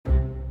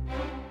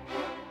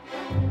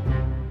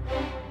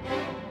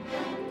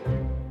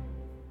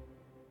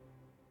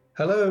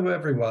Hello,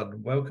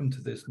 everyone. Welcome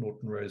to this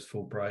Norton Rose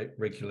Fulbright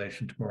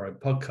Regulation Tomorrow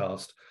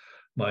podcast.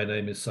 My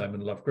name is Simon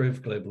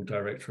Lovegrove, Global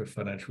Director of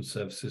Financial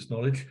Services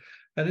Knowledge.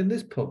 And in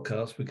this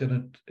podcast, we're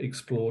going to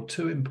explore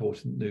two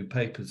important new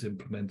papers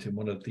implementing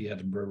one of the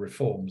Edinburgh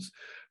Reforms,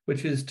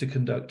 which is to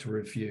conduct a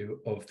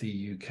review of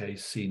the UK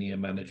Senior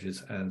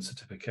Managers and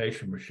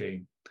Certification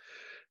regime.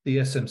 The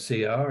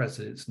SMCR, as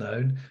it's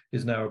known,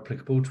 is now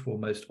applicable to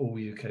almost all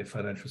UK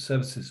financial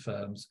services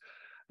firms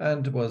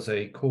and was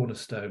a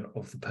cornerstone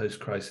of the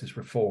post-crisis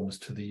reforms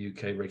to the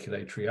UK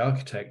regulatory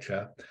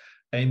architecture,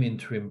 aiming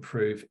to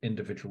improve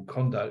individual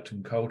conduct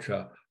and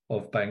culture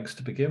of banks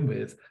to begin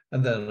with,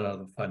 and then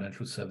other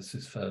financial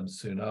services firms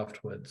soon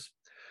afterwards.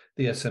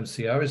 The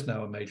SMCR is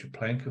now a major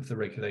plank of the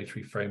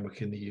regulatory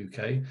framework in the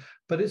UK,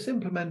 but its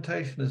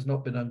implementation has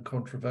not been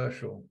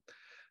uncontroversial.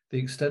 The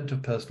extent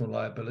of personal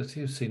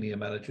liability of senior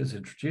managers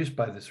introduced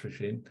by this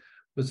regime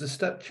was a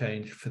step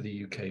change for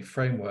the UK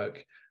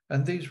framework,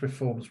 and these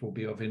reforms will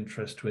be of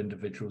interest to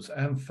individuals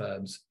and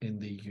firms in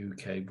the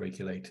UK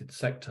regulated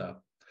sector.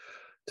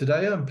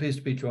 Today, I'm pleased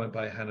to be joined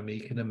by Hannah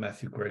Meakin and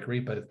Matthew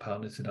Gregory, both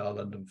partners in our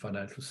London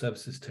Financial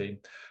Services team,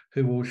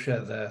 who will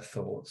share their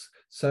thoughts.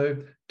 So,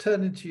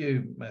 turning to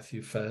you,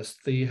 Matthew,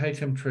 first, the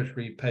HM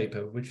Treasury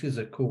paper, which is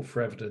a call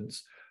for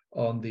evidence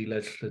on the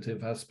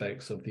legislative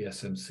aspects of the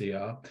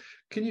SMCR.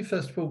 Can you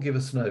first of all give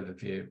us an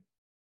overview?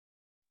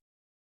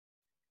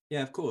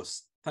 Yeah, of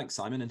course. Thanks,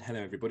 Simon, and hello,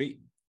 everybody.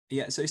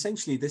 Yeah, so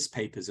essentially this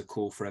paper is a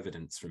call for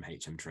evidence from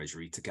HM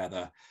Treasury to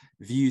gather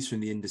views from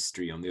the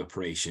industry on the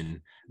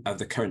operation of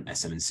the current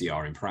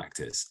SMCR in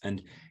practice.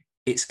 And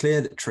it's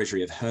clear that Treasury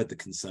have heard the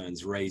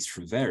concerns raised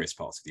from various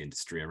parts of the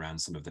industry around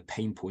some of the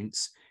pain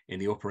points in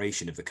the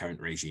operation of the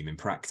current regime in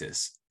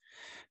practice.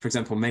 For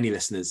example, many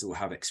listeners will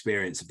have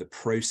experience of the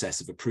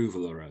process of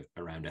approval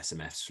around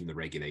SMFs from the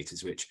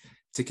regulators, which,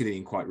 particularly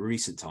in quite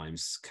recent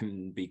times,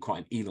 can be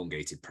quite an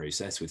elongated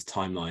process with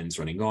timelines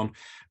running on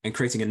and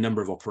creating a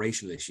number of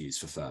operational issues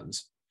for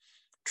firms.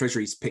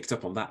 Treasury's picked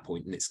up on that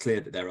point, and it's clear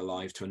that they're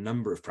alive to a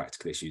number of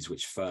practical issues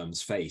which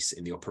firms face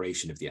in the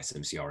operation of the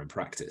SMCR in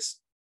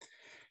practice.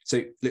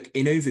 So, look,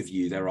 in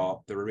overview, there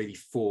are really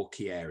four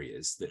key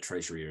areas that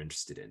Treasury are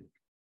interested in.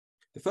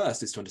 The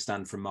first is to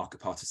understand from market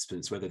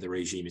participants whether the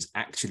regime is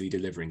actually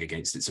delivering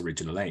against its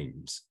original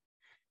aims.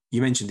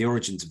 You mentioned the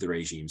origins of the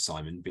regime,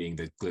 Simon, being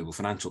the global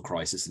financial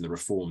crisis and the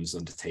reforms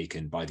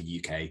undertaken by the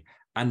UK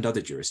and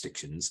other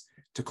jurisdictions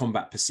to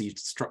combat perceived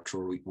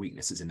structural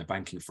weaknesses in the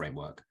banking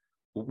framework.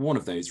 One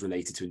of those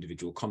related to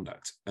individual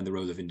conduct and the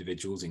role of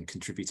individuals in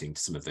contributing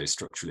to some of those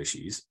structural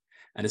issues.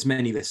 And as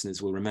many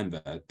listeners will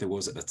remember, there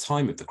was at the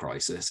time of the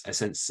crisis a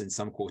sense in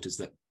some quarters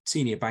that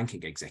senior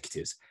banking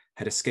executives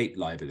had escaped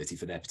liability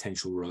for their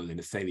potential role in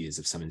the failures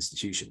of some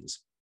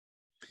institutions.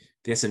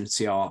 The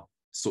SMCR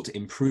sought to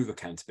improve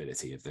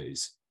accountability of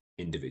those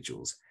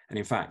individuals. And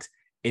in fact,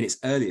 in its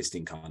earliest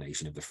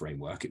incarnation of the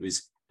framework, it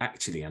was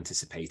actually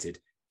anticipated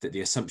that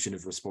the assumption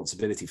of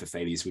responsibility for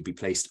failures would be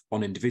placed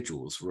on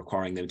individuals,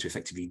 requiring them to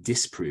effectively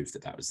disprove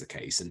that that was the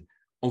case. And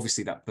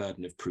obviously that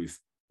burden of proof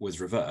was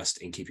reversed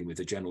in keeping with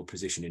the general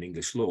position in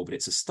English law, but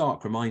it's a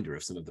stark reminder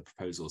of some of the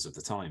proposals of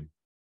the time.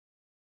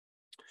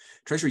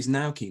 Treasury is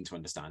now keen to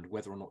understand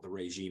whether or not the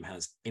regime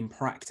has, in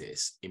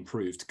practice,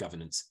 improved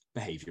governance,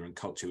 behaviour and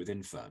culture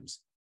within firms.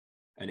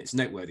 And it's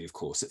noteworthy, of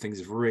course, that things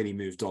have really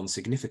moved on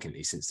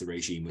significantly since the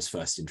regime was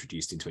first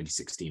introduced in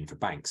 2016 for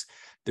banks.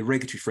 The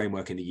regulatory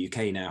framework in the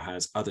UK now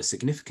has other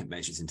significant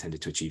measures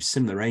intended to achieve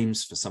similar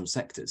aims for some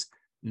sectors,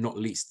 not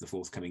least the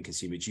forthcoming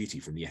consumer duty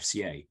from the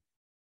FCA.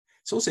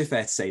 It's also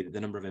fair to say that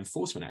the number of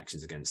enforcement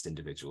actions against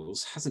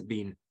individuals hasn't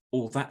been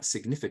all that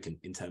significant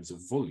in terms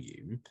of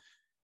volume,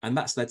 and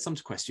that's led some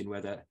to question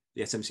whether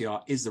the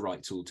SMCR is the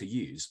right tool to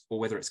use or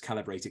whether it's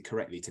calibrated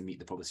correctly to meet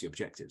the policy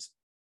objectives.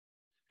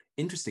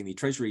 Interestingly,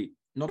 Treasury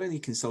not only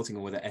consulting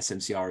on whether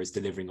SMCR is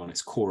delivering on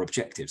its core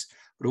objectives,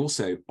 but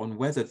also on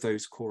whether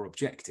those core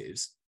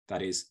objectives,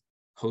 that is,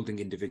 holding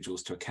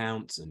individuals to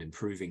account and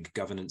improving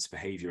governance,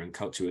 behaviour and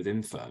culture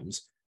within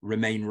firms,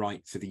 remain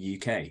right for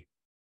the UK.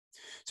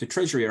 So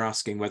Treasury are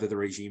asking whether the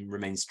regime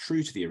remains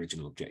true to the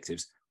original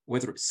objectives,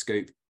 whether its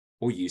scope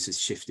or use has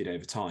shifted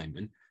over time.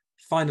 And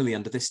finally,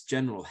 under this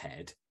general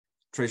head,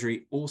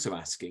 Treasury also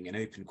asking an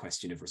open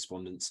question of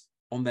respondents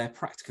on their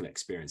practical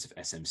experience of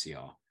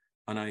SMCR.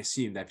 And I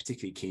assume they're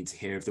particularly keen to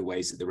hear of the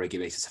ways that the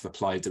regulators have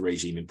applied the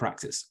regime in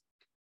practice.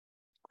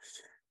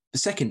 The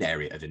second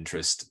area of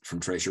interest from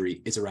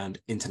Treasury is around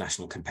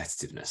international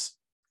competitiveness.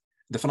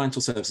 The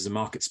Financial Services and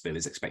Markets Bill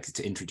is expected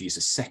to introduce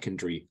a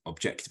secondary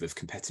objective of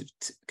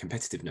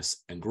competitiveness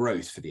and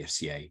growth for the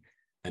FCA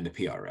and the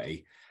PRA.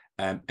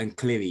 And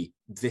clearly,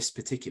 this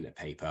particular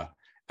paper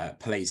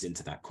plays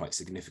into that quite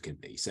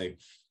significantly. So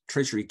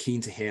Treasury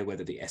keen to hear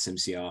whether the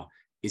SMCR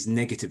is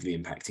negatively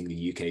impacting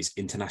the UK's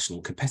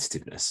international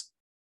competitiveness.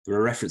 There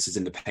are references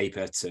in the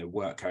paper to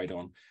work carried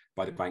on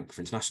by the Bank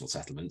for International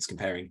Settlements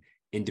comparing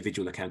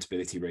individual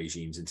accountability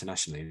regimes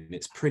internationally. And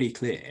it's pretty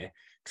clear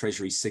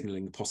Treasury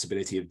signalling the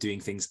possibility of doing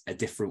things a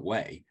different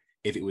way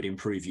if it would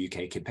improve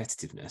UK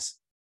competitiveness.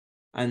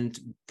 and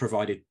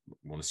provided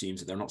one assumes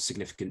that there are not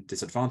significant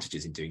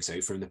disadvantages in doing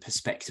so from the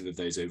perspective of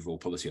those overall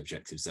policy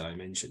objectives that I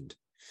mentioned.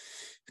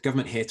 The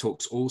government here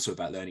talks also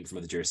about learning from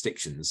other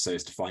jurisdictions so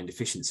as to find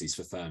efficiencies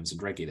for firms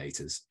and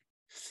regulators.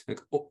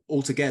 Look,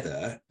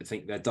 altogether, I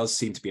think there does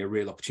seem to be a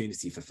real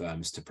opportunity for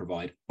firms to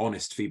provide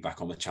honest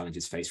feedback on the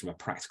challenges faced from a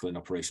practical and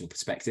operational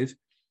perspective.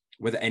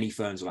 Whether any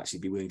firms will actually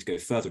be willing to go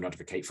further and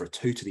advocate for a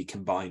totally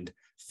combined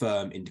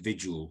firm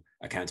individual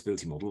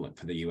accountability model like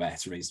for the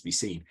US remains to be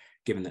seen,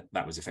 given that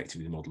that was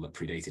effectively the model that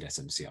predated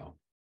SMCR.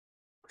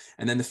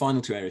 And then the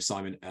final two areas,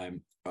 Simon,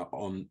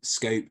 on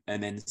scope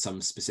and then some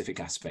specific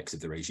aspects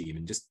of the regime.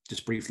 And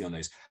just briefly on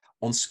those.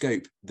 On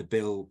scope, the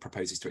bill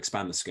proposes to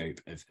expand the scope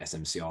of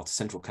SMCR to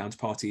central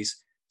counterparties,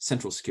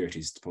 central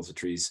securities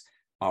depositories,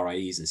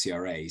 RIEs and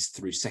CRAs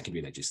through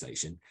secondary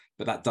legislation,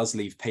 but that does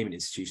leave payment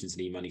institutions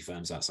and e-money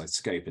firms outside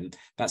scope. And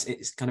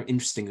it's kind of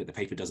interesting that the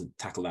paper doesn't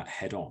tackle that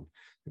head on.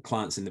 The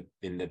clients in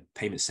the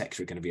payment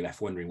sector are going to be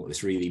left wondering what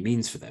this really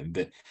means for them.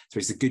 But so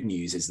the good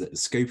news is that the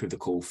scope of the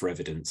call for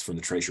evidence from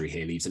the Treasury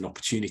here leaves an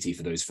opportunity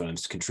for those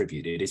firms to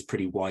contribute. It is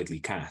pretty widely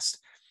cast.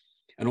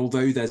 And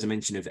although there's a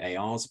mention of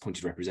ARs,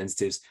 appointed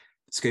representatives,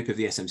 the scope of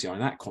the SMCR in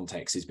that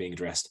context is being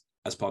addressed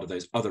as part of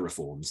those other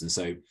reforms. And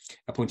so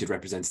appointed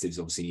representatives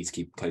obviously need to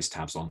keep close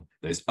tabs on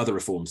those other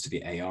reforms to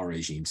the AR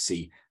regime to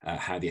see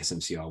how the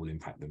SMCR will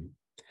impact them.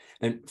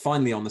 And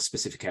finally, on the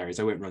specific areas,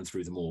 I won't run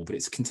through them all, but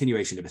it's a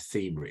continuation of a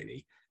theme,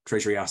 really.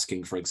 Treasury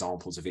asking for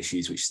examples of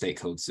issues which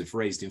stakeholders have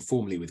raised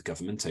informally with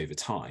government over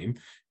time.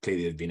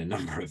 Clearly, there have been a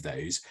number of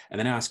those, and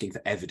then asking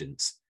for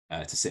evidence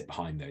to sit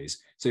behind those.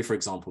 So, for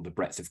example, the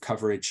breadth of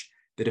coverage,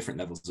 the different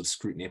levels of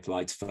scrutiny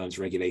applied to firms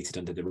regulated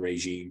under the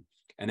regime,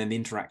 and then the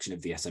interaction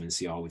of the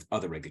SMCR with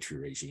other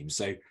regulatory regimes.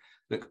 So,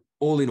 look,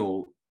 all in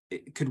all,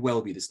 it could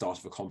well be the start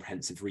of a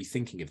comprehensive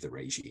rethinking of the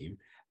regime.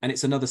 And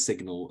it's another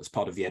signal as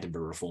part of the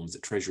Edinburgh Reforms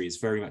that Treasury is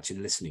very much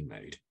in listening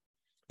mode.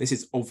 This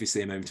is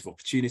obviously a moment of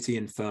opportunity,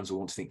 and firms will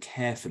want to think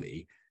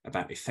carefully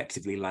about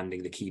effectively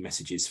landing the key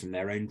messages from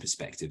their own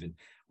perspective. And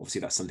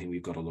obviously that's something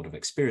we've got a lot of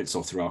experience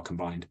of through our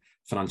combined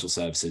financial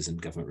services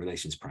and government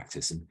relations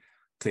practice, and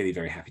clearly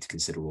very happy to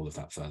consider all of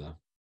that further.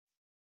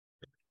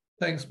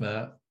 Thanks,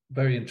 Matt.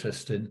 Very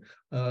interesting.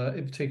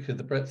 In particular,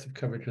 the breadth of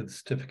coverage of the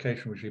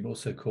certification regime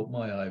also caught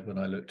my eye when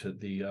I looked at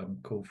the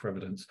call for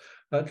evidence.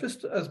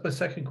 Just as my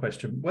second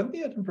question, when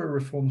the Edinburgh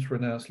Reforms were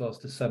announced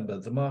last December,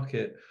 the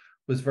market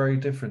was very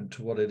different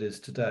to what it is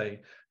today.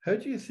 How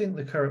do you think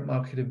the current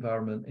market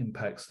environment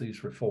impacts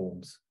these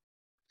reforms?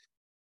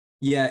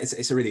 Yeah,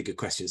 it's a really good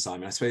question,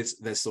 Simon. I suppose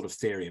there's sort of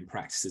theory and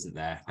practice, isn't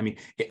there? I mean,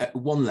 at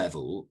one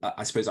level,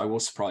 I suppose I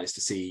was surprised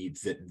to see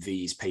that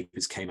these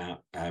papers came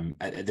out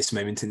at this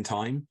moment in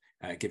time,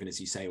 given, as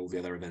you say, all the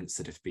other events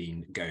that have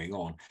been going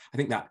on. I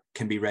think that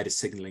can be read as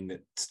signalling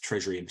that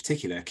Treasury in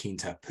particular are keen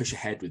to push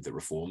ahead with the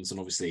reforms, and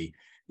obviously,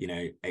 you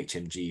know,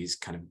 HMG is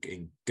kind of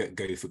in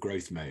go for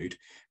growth mode.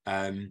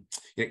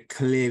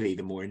 Clearly,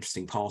 the more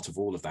interesting part of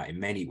all of that, in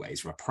many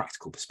ways, from a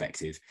practical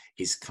perspective,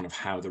 is kind of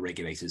how the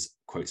regulators,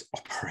 quotes,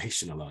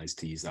 operationalize,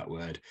 to use that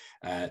word,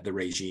 the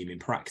regime in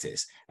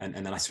practice. And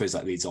then I suppose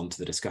that leads on to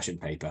the discussion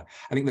paper.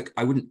 I think, look,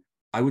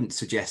 I wouldn't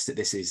suggest that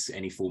this is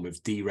any form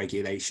of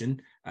deregulation.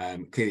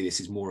 Clearly, this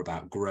is more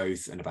about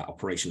growth and about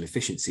operational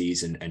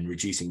efficiencies and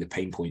reducing the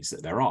pain points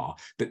that there are.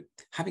 But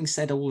having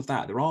said all of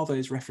that, there are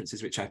those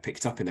references which I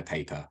picked up in the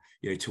paper,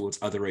 towards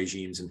other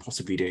regimes and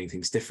possibly doing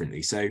things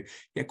differently. So,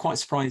 yeah, quite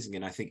surprising,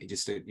 and I think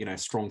just a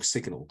strong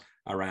signal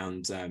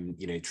around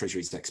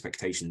Treasury's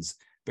expectations,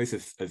 both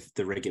of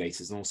the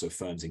regulators and also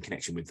firms in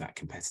connection with that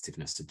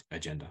competitiveness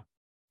agenda.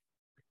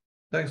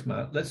 Thanks,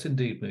 Matt. Let's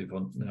indeed move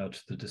on now to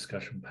the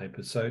discussion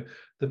paper. So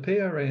the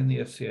PRA and the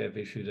FCA have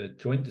issued a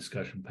joint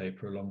discussion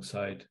paper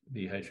alongside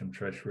the HM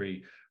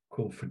Treasury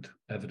call for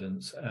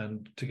evidence,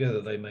 and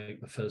together they make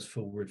the first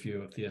full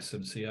review of the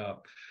SMCR.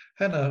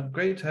 Hannah,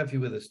 great to have you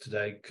with us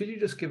today. Could you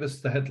just give us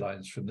the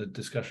headlines from the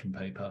discussion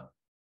paper?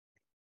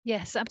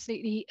 Yes,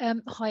 absolutely.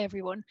 Hi,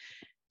 everyone.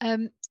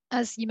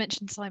 As you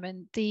mentioned,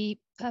 Simon, the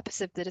purpose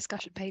of the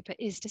discussion paper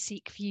is to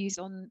seek views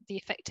on the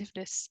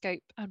effectiveness,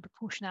 scope and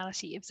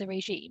proportionality of the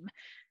regime.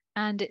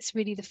 And it's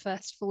really the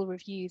first full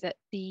review that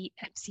the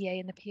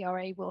FCA and the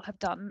PRA will have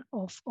done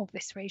of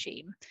this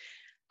regime.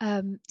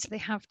 So they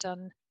have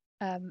done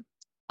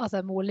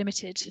other more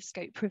limited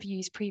scope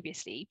reviews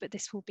previously, but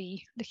this will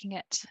be looking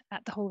at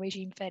the whole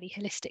regime fairly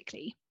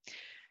holistically.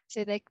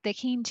 So they're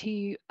keen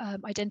to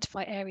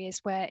identify areas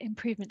where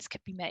improvements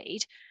could be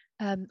made,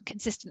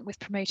 consistent with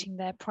promoting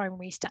their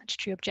primary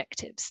statutory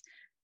objectives.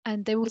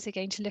 And they're also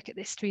going to look at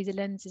this through the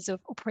lenses of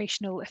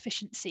operational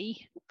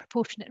efficiency,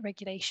 proportionate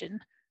regulation,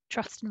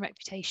 trust and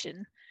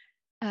reputation,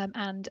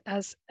 and,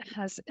 as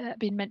has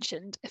been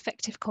mentioned,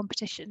 effective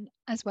competition,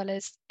 as well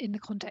as in the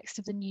context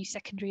of the new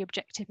secondary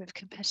objective of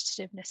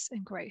competitiveness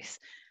and growth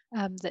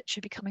that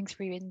should be coming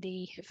through in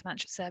the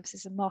Financial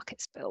Services and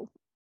Markets Bill.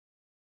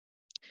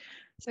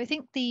 So I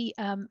think the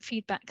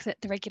feedback that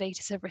the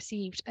regulators have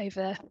received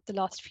over the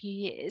last few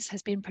years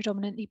has been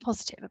predominantly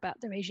positive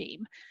about the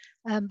regime,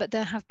 but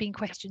there have been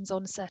questions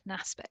on certain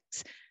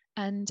aspects.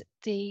 and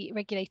the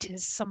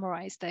regulators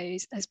summarise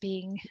those as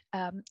being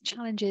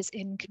challenges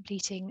in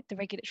completing the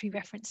regulatory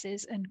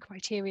references and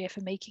criteria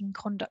for making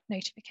conduct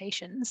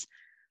notifications,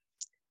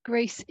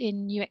 growth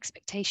in new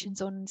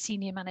expectations on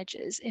senior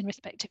managers in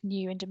respect of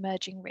new and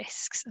emerging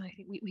risks. And I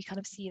think we kind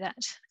of see that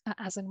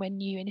as and when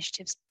new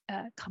initiatives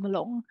come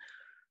along,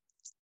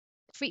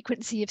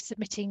 frequency of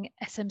submitting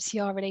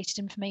SMCR related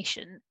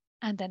information,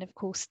 and then of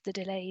course the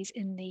delays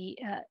in the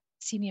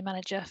senior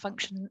manager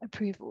function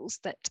approvals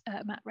that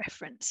Matt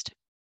referenced.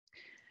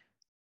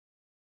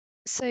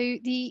 So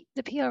the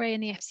PRA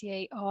and the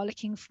FCA are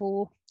looking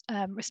for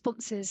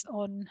responses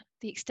on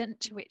the extent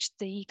to which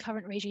the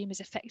current regime is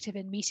effective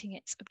in meeting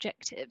its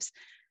objectives,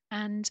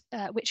 and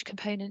which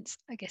components,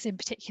 I guess in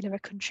particular, are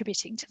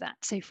contributing to that.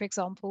 So for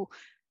example,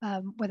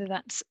 whether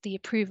that's the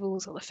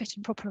approvals or the fit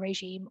and proper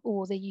regime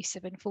or the use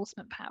of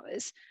enforcement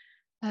powers,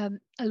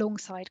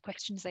 alongside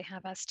questions they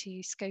have as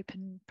to scope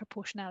and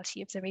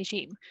proportionality of the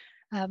regime.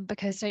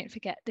 Because don't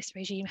forget, this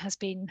regime has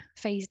been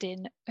phased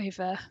in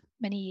over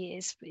many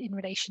years in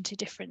relation to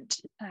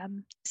different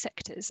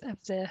sectors of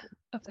the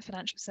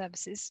financial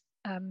services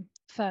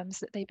firms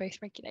that they both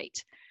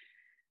regulate.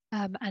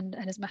 And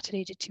as Matt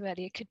alluded to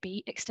earlier, could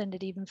be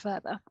extended even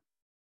further.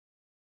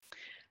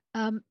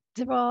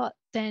 There are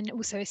then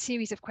also a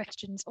series of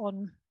questions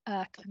on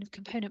kind of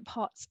component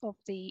parts of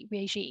the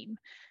regime,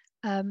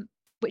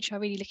 which are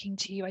really looking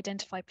to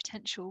identify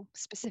potential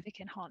specific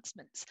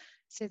enhancements.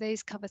 So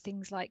those cover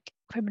things like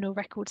criminal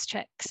records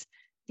checks,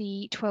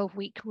 the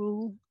 12-week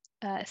rule,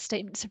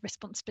 statements of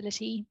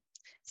responsibility,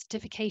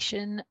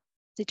 certification,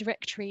 the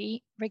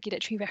directory,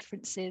 regulatory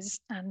references,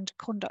 and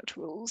conduct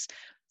rules.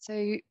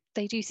 So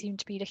they do seem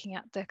to be looking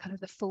at the kind of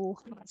the full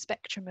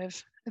spectrum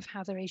of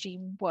how the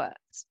regime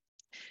works.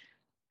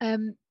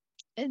 And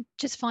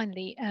just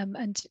finally,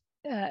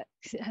 it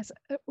has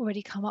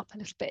already come up a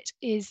little bit,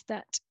 is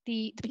that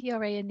the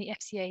PRA and the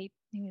FCA,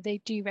 they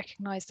do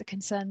recognise the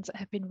concerns that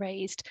have been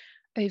raised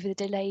over the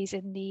delays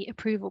in the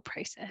approval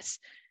process.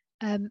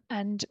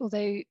 And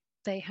although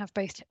they have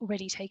both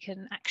already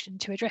taken action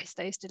to address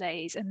those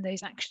delays, and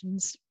those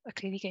actions are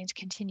clearly going to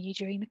continue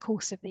during the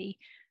course of the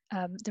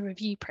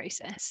review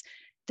process,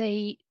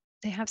 they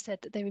have said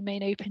that they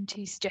remain open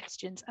to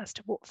suggestions as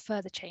to what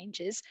further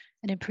changes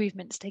and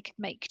improvements they could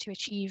make to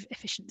achieve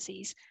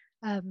efficiencies,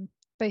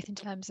 both in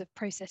terms of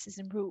processes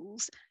and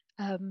rules,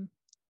 and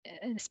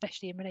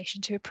especially in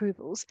relation to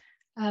approvals,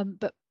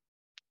 but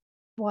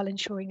while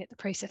ensuring that the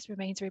process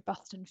remains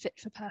robust and fit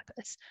for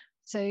purpose.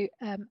 So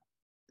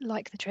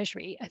like the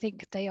Treasury, I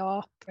think they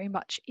are very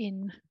much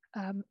in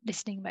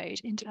listening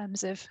mode in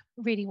terms of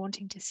really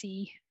wanting to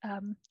see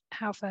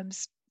how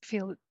firms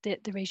feel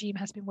that the regime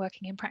has been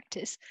working in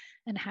practice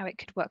and how it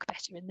could work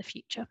better in the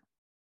future.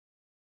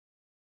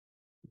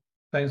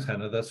 Thanks,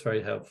 Hannah. That's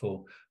very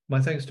helpful.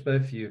 My thanks to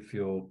both of you for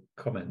your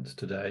comments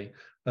today.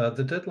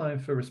 The deadline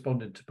for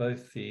responding to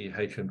both the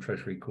HM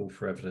Treasury call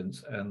for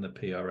evidence and the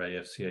PRA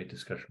FCA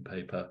discussion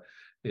paper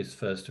is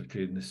 1st of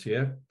June this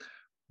year.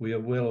 We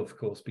will, of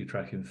course, be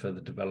tracking further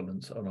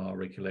developments on our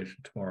Regulation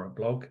Tomorrow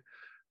blog.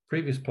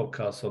 Previous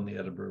podcasts on the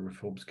Edinburgh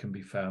Reforms can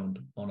be found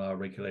on our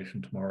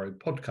Regulation Tomorrow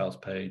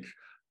podcast page,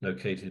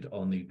 located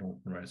on the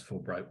Norton Rose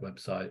Fulbright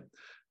website.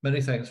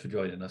 Many thanks for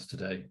joining us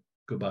today.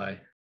 Goodbye.